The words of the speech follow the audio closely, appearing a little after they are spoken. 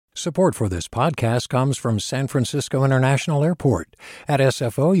Support for this podcast comes from San Francisco International Airport. At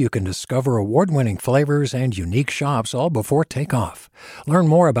SFO, you can discover award-winning flavors and unique shops all before takeoff. Learn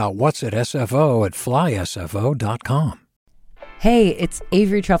more about what's at SFO at flysfo.com. Hey, it's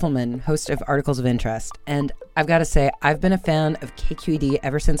Avery Trufelman, host of Articles of Interest, and I've got to say, I've been a fan of KQED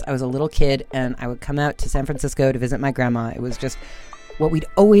ever since I was a little kid, and I would come out to San Francisco to visit my grandma. It was just what we'd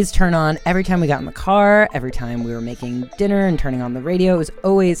always turn on every time we got in the car, every time we were making dinner and turning on the radio. It was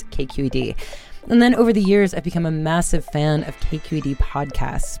always KQED. And then over the years, I've become a massive fan of KQED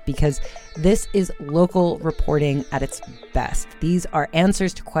podcasts because this is local reporting at its best. These are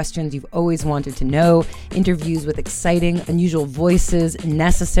answers to questions you've always wanted to know, interviews with exciting, unusual voices,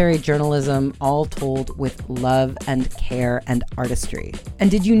 necessary journalism, all told with love and care and artistry. And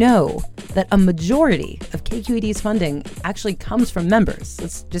did you know that a majority of KQED's funding actually comes from members?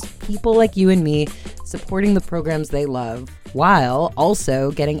 It's just people like you and me supporting the programs they love, while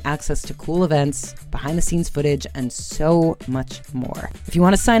also getting access to cool events, behind-the-scenes footage, and so much more. If you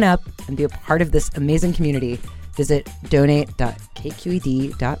want to sign up and be a part of this amazing community, visit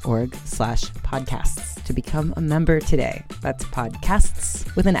donate.kqed.org/podcasts to become a member today. That's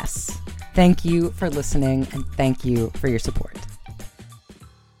podcasts with an S. Thank you for listening, and thank you for your support.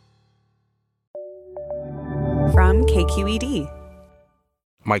 From KQED.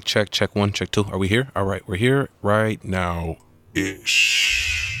 Mic check, check one, check two. Are we here? All right, we're here right now.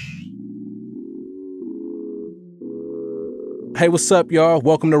 Ish. Hey, what's up, y'all?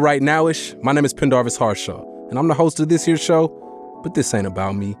 Welcome to Right Now-ish. My name is Pendarvis Harshaw, and I'm the host of this here show, but this ain't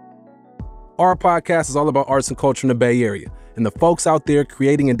about me. Our podcast is all about arts and culture in the Bay Area and the folks out there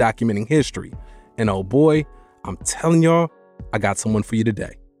creating and documenting history. And oh boy, I'm telling y'all, I got someone for you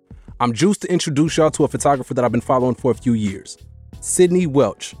today. I'm juiced to introduce y'all to a photographer that I've been following for a few years. Sydney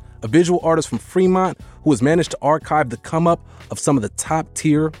Welch, a visual artist from Fremont who has managed to archive the come up of some of the top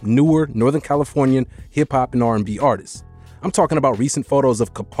tier, newer Northern Californian hip hop and R&B artists. I'm talking about recent photos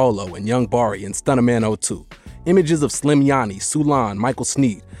of Capolo and Young Bari and Stunnaman 02, images of Slim Yanni, Sulan, Michael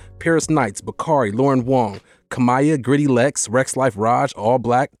Sneed, Paris Knights, Bakari, Lauren Wong, Kamaya, Gritty Lex, Rex Life Raj, All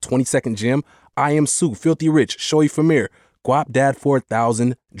Black, 22nd Jim, I Am Sue, Filthy Rich, Shoei Famir, Guap Dad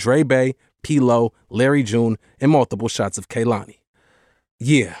 4000, Dre Bay, P-Lo, Larry June, and multiple shots of Kehlani.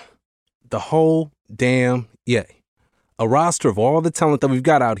 Yeah, the whole damn yay. A roster of all the talent that we've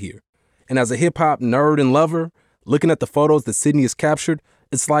got out here. And as a hip-hop nerd and lover, looking at the photos that Sydney has captured,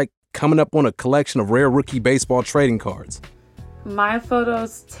 it's like coming up on a collection of rare rookie baseball trading cards. My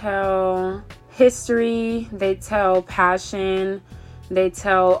photos tell history, they tell passion, they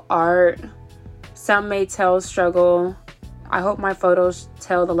tell art, some may tell struggle. I hope my photos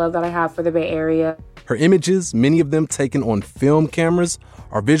tell the love that I have for the Bay Area. Her images, many of them taken on film cameras,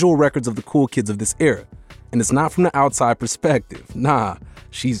 are visual records of the cool kids of this era. And it's not from the outside perspective. Nah,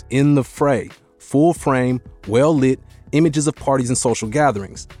 she's in the fray. Full frame, well lit, images of parties and social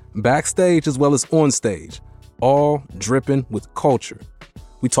gatherings. Backstage as well as on stage. All dripping with culture.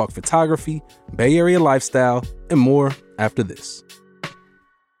 We talk photography, Bay Area lifestyle, and more after this.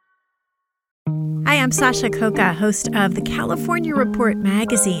 Hi, I'm Sasha Khokha, host of the California Report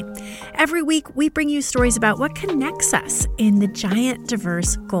magazine. Every week, we bring you stories about what connects us in the giant,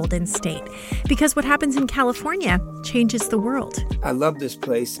 diverse Golden State. Because what happens in California changes the world. I love this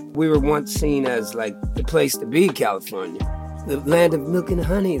place. We were once seen as like the place to be, California. The land of milk and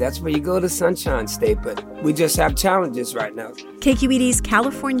honey. That's where you go to Sunshine State, but we just have challenges right now. KQED's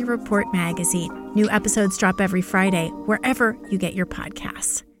California Report magazine. New episodes drop every Friday, wherever you get your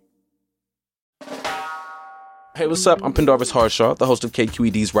podcasts. Hey, what's up? I'm Pendarvis Harshaw, the host of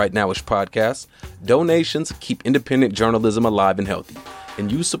KQED's Right Now-ish podcast. Donations keep independent journalism alive and healthy.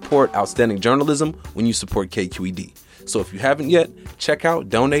 And you support outstanding journalism when you support KQED. So if you haven't yet, check out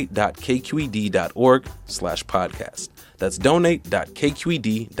donate.kqed.org/podcast. That's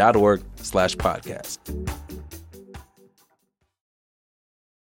donate.kqed.org/podcast.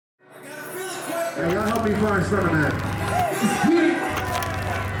 Hey, y'all help me find Stunnaman.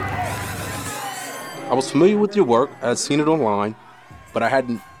 I was familiar with your work. I had seen it online, but I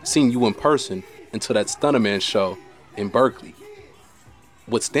hadn't seen you in person until that Stunnaman show in Berkeley.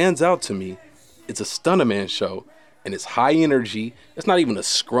 What stands out to me, it's a Stunnaman show, and it's high energy. It's not even a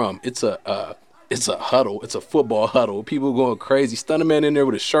scrum. It's a huddle. It's a football huddle. People going crazy. Stunnaman in there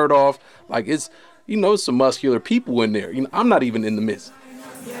with his shirt off. Like it's some muscular people in there. I'm not even in the midst.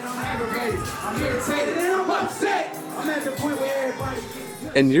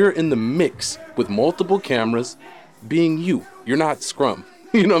 And you're in the mix with multiple cameras being you. You're not scrum.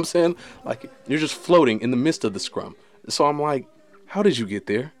 You know what I'm saying? Like, you're just floating in the midst of the scrum. So I'm like, how did you get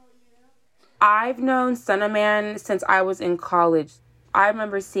there? I've known Stunnaman since I was in college. I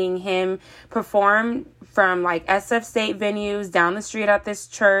remember seeing him perform from like SF State venues down the street at this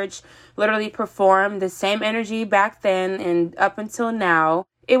church, literally perform the same energy back then and up until now.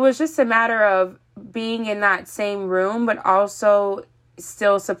 It was just a matter of being in that same room, but also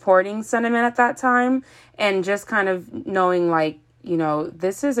still supporting Sentiment at that time, and just kind of knowing like, you know,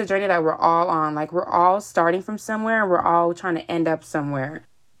 this is a journey that we're all on. Like, we're all starting from somewhere and we're all trying to end up somewhere.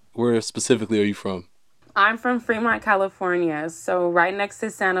 Where specifically are you from? I'm from Fremont, California. So right next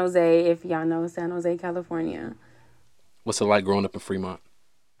to San Jose, if y'all know San Jose, California. What's it like growing up in Fremont?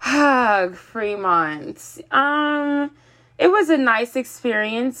 Fremont. It was a nice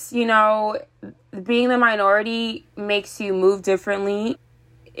experience. You know, being the minority makes you move differently.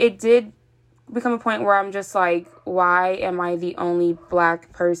 It did become a point where I'm just like, why am I the only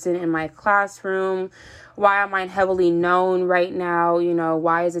Black person in my classroom? Why am I heavily known right now? You know,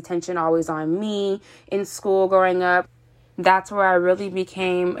 why is attention always on me in school growing up? That's where I really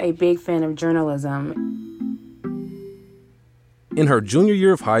became a big fan of journalism. In her junior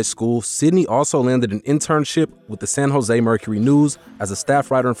year of high school, Sydney also landed an internship with the San Jose Mercury News as a staff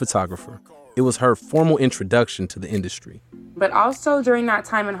writer and photographer. It was her formal introduction to the industry. But also during that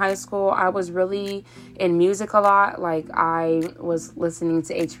time in high school, I was really in music a lot. Like, I was listening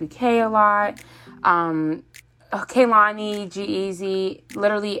to HBK a lot, Kehlani, G-Eazy,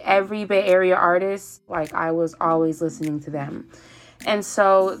 literally every Bay Area artist. Like, I was always listening to them. And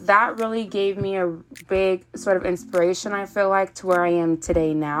so that really gave me a big sort of inspiration, I feel like, to where I am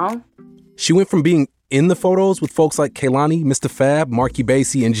today now. She went from being in the photos with folks like Kehlani, Mr. Fab, Marky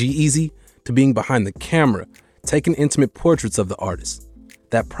Basie, and G-Eazy to being behind the camera, taking intimate portraits of the artist.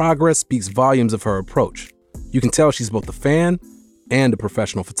 That progress speaks volumes of her approach. You can tell she's both a fan and a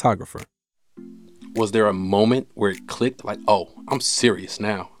professional photographer. Was there a moment where it clicked, like, oh, I'm serious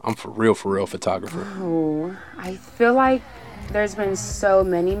now. I'm for real photographer? Oh, I feel like there's been so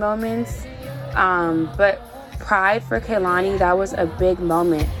many moments, but Pride for Kehlani, that was a big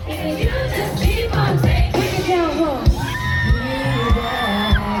moment.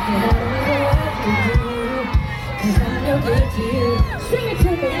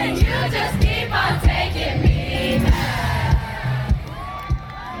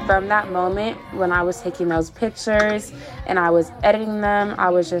 From that moment, when I was taking those pictures and I was editing them, I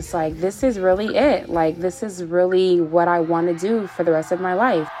was just like, this is really it. Like, this is really what I want to do for the rest of my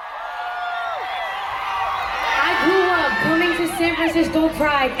life. I grew up coming to San Francisco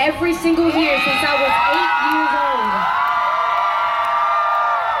Pride every single year since I was 8 years old.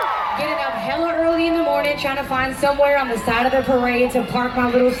 Getting up hella early in the morning, trying to find somewhere on the side of the parade to park my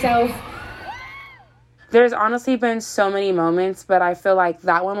little self. There's honestly been so many moments, but I feel like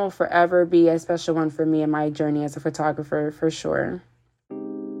that one will forever be a special one for me in my journey as a photographer, for sure.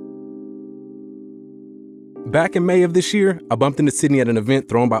 Back in May of this year, I bumped into Sydney at an event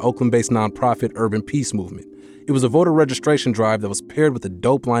thrown by Oakland-based nonprofit Urban Peace Movement. It was a voter registration drive that was paired with a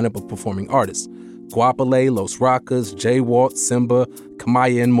dope lineup of performing artists: Guapale, Los Rockas, Jay Walt, Simba,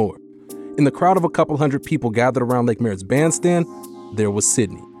 Kamaya, and more. In the crowd of a couple hundred people gathered around Lake Merritt's bandstand, there was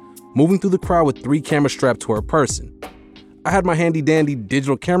Sydney, moving through the crowd with 3 cameras strapped to her person. I had my handy-dandy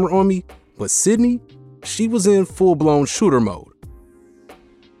digital camera on me, but Sydney, she was in full-blown shooter mode.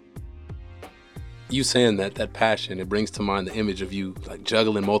 You saying that passion, it brings to mind the image of you like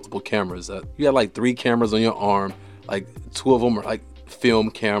juggling multiple cameras. You got like 3 cameras on your arm, like 2 of them are like film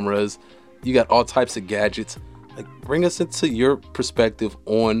cameras. You got all types of gadgets. Like, bring us into your perspective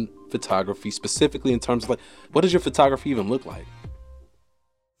on photography, specifically in terms of like, what does your photography even look like?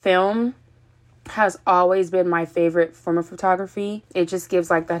 Film has always been my favorite form of photography. It just gives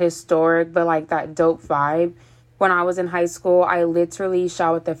like that historic, but like that dope vibe. When I was in high school, I literally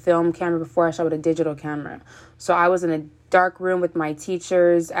shot with a film camera before I shot with a digital camera. So I was in a dark room with my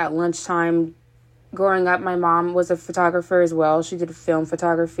teachers at lunchtime. Growing up, my mom was a photographer as well. She did film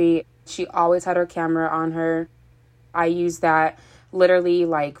photography. She always had her camera on her. I used that literally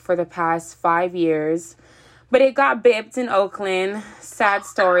like for the past 5 years. But it got bipped in Oakland. Sad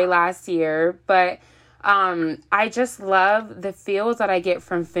story last year. But I just love the feels that I get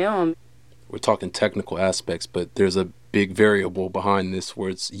from film. We're talking technical aspects, but there's a big variable behind this where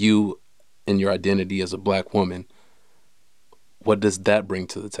it's you and your identity as a Black woman. What does that bring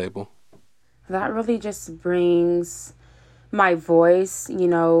to the table? That really just brings my voice, you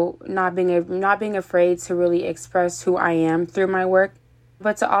know, not being afraid to really express who I am through my work,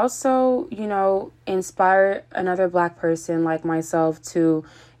 but to also, you know, inspire another Black person like myself to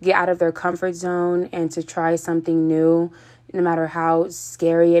get out of their comfort zone and to try something new, no matter how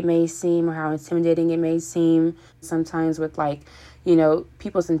scary it may seem or how intimidating it may seem. Sometimes with like, you know,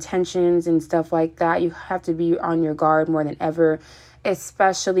 people's intentions and stuff like that, you have to be on your guard more than ever.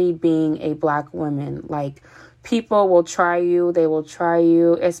 especially being a Black woman. Like, people will try you, they will try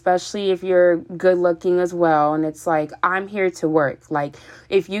you, especially if you're good looking as well. And it's like, I'm here to work. Like,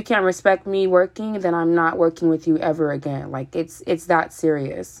 if you can't respect me working, then I'm not working with you ever again. Like, it's that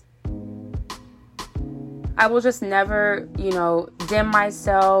serious. I will just never, dim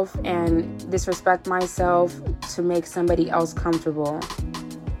myself and disrespect myself to make somebody else comfortable.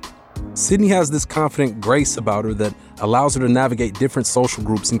 Sydney has this confident grace about her that allows her to navigate different social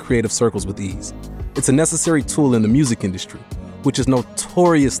groups and creative circles with ease. It's a necessary tool in the music industry, which is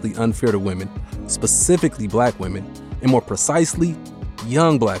notoriously unfair to women, specifically Black women, and more precisely,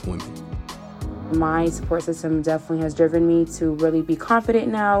 young Black women. My support system definitely has driven me to really be confident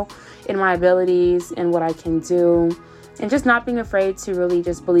now in my abilities and what I can do, and just not being afraid to really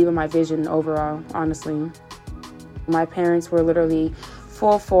just believe in my vision overall, honestly. My parents were literally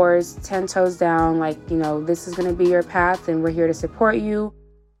full force, 10 toes down, like, this is going to be your path and we're here to support you.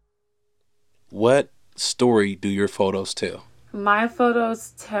 What story do your photos tell? My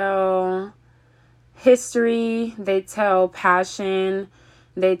photos tell history, they tell passion,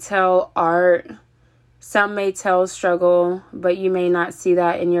 they tell art. Some may tell struggle, but you may not see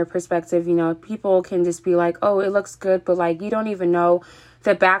that in your perspective. People can just be like, oh, it looks good, but like, you don't even know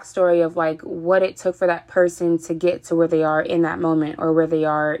the backstory of like what it took for that person to get to where they are in that moment, or where they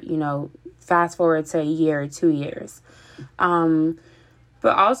are, fast forward to a year or 2 years.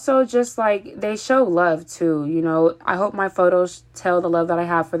 But also just like they show love too, I hope my photos tell the love that I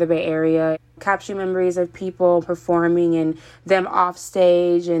have for the Bay Area, capture memories of people performing and them off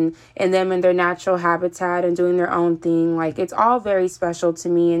stage and them in their natural habitat and doing their own thing. Like, it's all very special to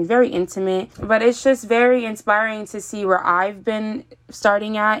me and very intimate, but it's just very inspiring to see where I've been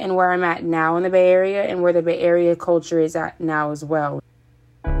starting at and where I'm at now in the Bay Area and where the Bay Area culture is at now as well.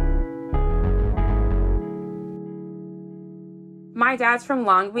 My dad's from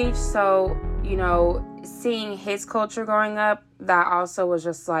Long Beach, so, seeing his culture growing up, that also was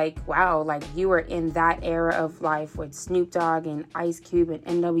just like, wow, like you were in that era of life with Snoop Dogg and Ice Cube and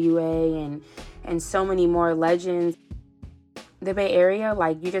NWA and so many more legends. The Bay Area,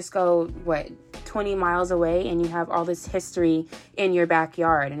 like you just go, 20 miles away and you have all this history in your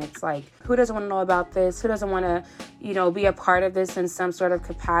backyard. And it's like, who doesn't want to know about this? Who doesn't want to, be a part of this in some sort of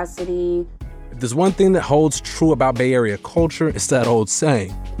capacity? If there's one thing that holds true about Bay Area culture, it's that old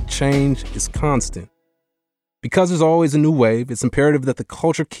saying, change is constant. Because there's always a new wave, it's imperative that the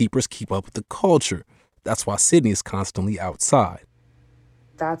culture keepers keep up with the culture. That's why Sydney is constantly outside.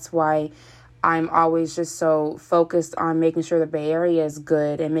 That's why I'm always just so focused on making sure the Bay Area is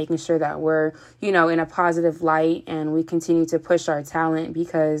good and making sure that we're, in a positive light and we continue to push our talent,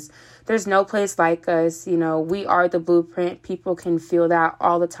 because there's no place like us. We are the blueprint. People can feel that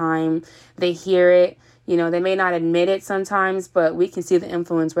all the time. They hear it. They may not admit it sometimes, but we can see the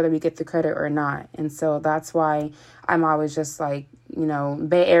influence whether we get the credit or not. And so that's why I'm always just like,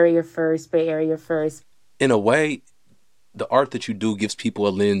 Bay Area first, Bay Area first. In a way, the art that you do gives people a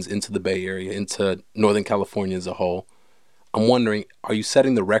lens into the Bay Area, into Northern California as a whole. I'm wondering, are you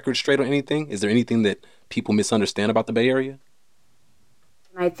setting the record straight on anything? Is there anything that people misunderstand about the Bay Area?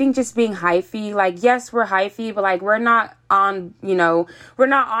 I think just being hyphy, like, yes, we're hyphy, but like, we're not on, we're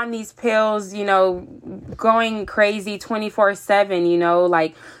not on these pills, going crazy 24/7,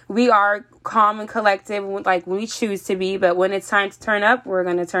 like we are calm and collective, like we choose to be, but when it's time to turn up, we're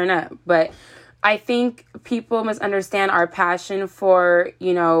going to turn up. But I think people misunderstand our passion for,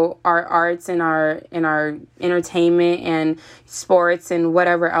 our arts and our entertainment and sports and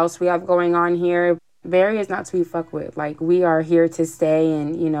whatever else we have going on here. Bay Area is not to be fucked with. Like, we are here to stay,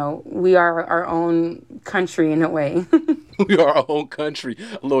 and, we are our own country in a way. We are our own country,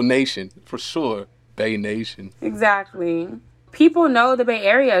 a little nation, for sure. Bay Nation. Exactly. People know the Bay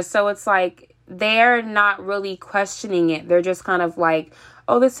Area, so it's like they're not really questioning it. They're just kind of like,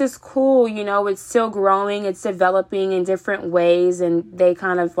 oh, this is cool, it's still growing, it's developing in different ways, and they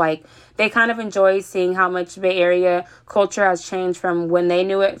kind of enjoy seeing how much Bay Area culture has changed from when they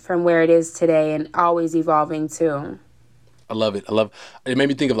knew it from where it is today, and always evolving too. I love it. It made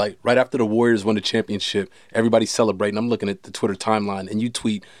me think of like right after the Warriors won the championship, everybody's celebrating. I'm looking at the Twitter timeline and you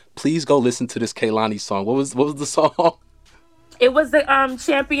tweet, please go listen to this Kehlani song. What was the song? It was the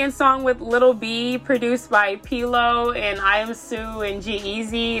Champion song with Lil B, produced by P-Lo and I Am Sue and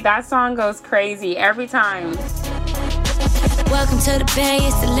G-Eazy. That song goes crazy every time. Welcome to the Bay,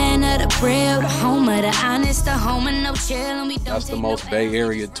 it's the land of the real, the home of the honest, the home of no chill. And we don't That's the most Bay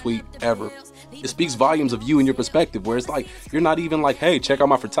Area tweet ever. It speaks volumes of you and your perspective, where it's like, you're not even like, hey, check out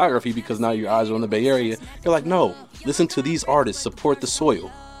my photography because now your eyes are on the Bay Area. You're like, no, listen to these artists, support the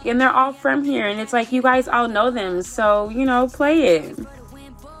soil. And they're all from here. And it's like, you guys all know them. So, you know, play it.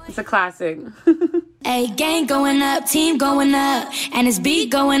 It's a classic. A gang going up, team going up, and it's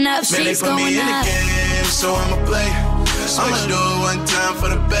beat going up, streets going up. Man, they put me in the game, so I'ma play. I'ma do it one time for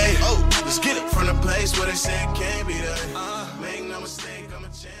the bay. Oh, let's get it from the place where they say it can't be done. Make no mistake, I'm a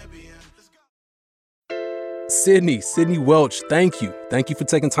champion. Sydney Welch, thank you. Thank you for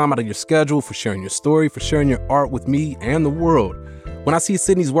taking time out of your schedule, for sharing your story, for sharing your art with me and the world. When I see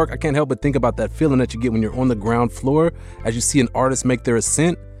Sydney's work, I can't help but think about that feeling that you get when you're on the ground floor as you see an artist make their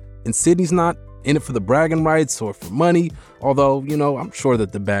ascent. And Sydney's not in it for the bragging rights or for money, although, you know, I'm sure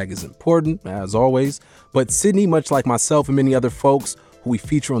that the bag is important, as always. But Sydney, much like myself and many other folks who we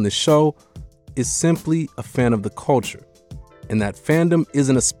feature on this show, is simply a fan of the culture. And that fandom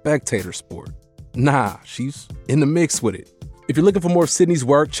isn't a spectator sport. Nah, she's in the mix with it. If you're looking for more of Sydney's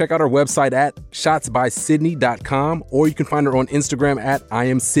work, check out her website at shotsbysydney.com, or you can find her on Instagram at I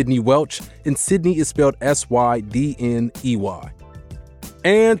am Sydney Welch, and Sydney is spelled Sydney.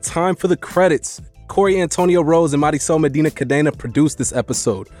 And time for the credits. Corey Antonio Rose and Marisol Medina Cadena produced this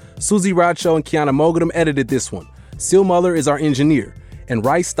episode. Susie Racho and Kiana Mogadam edited this one. Seal Muller is our engineer. And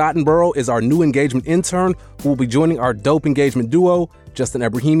Rice Stottenborough is our new engagement intern who will be joining our dope engagement duo, Justin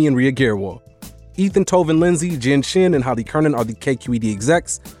Abrahimi and Ria Gerwal. Ethan Tovin Lindsay, Jen Shin, and Holly Kernan are the KQED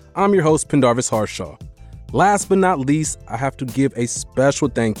execs. I'm your host, Pendarvis Harshaw. Last but not least, I have to give a special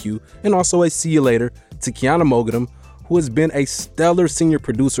thank you and also a see you later to Kiana Mogadam, who has been a stellar senior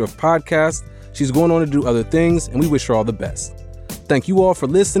producer of podcasts. She's going on to do other things, and we wish her all the best. Thank you all for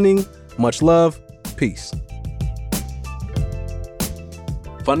listening. Much love. Peace.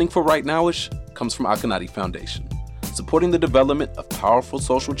 Funding for Right Nowish comes from Akanati Foundation, supporting the development of powerful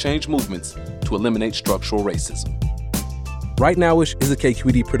social change movements to eliminate structural racism. Right Nowish is a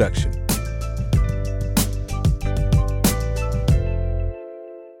KQED production.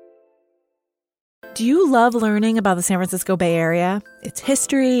 Do you love learning about the San Francisco Bay Area? Its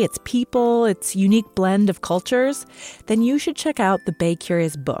history, its people, its unique blend of cultures? Then you should check out the Bay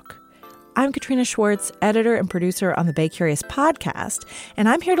Curious book. I'm Katrina Schwartz, editor and producer on the Bay Curious podcast, and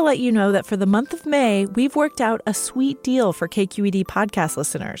I'm here to let you know that for the month of May, we've worked out a sweet deal for KQED podcast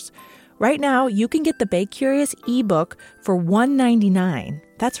listeners. Right now, you can get the Bay Curious ebook for $1.99.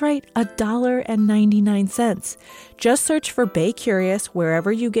 That's right, $1.99. Just search for Bay Curious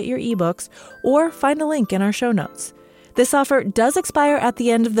wherever you get your ebooks or find a link in our show notes. This offer does expire at the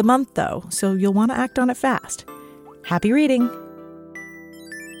end of the month, though, so you'll want to act on it fast. Happy reading!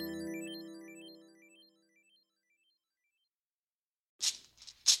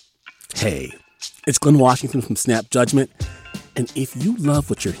 Hey, it's Glenn Washington from Snap Judgment, and if you love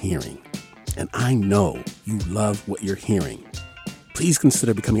what you're hearing, and I know you love what you're hearing, please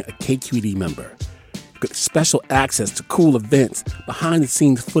consider becoming a KQED member. You get special access to cool events,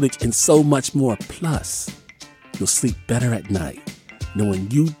 behind-the-scenes footage, and so much more. Plus, you'll sleep better at night knowing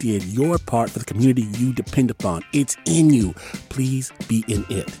you did your part for the community you depend upon. It's in you. Please be in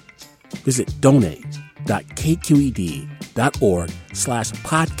it. Visit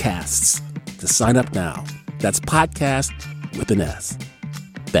donate.kqed.org/podcasts to sign up now. That's podcast with an S.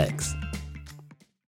 Thanks.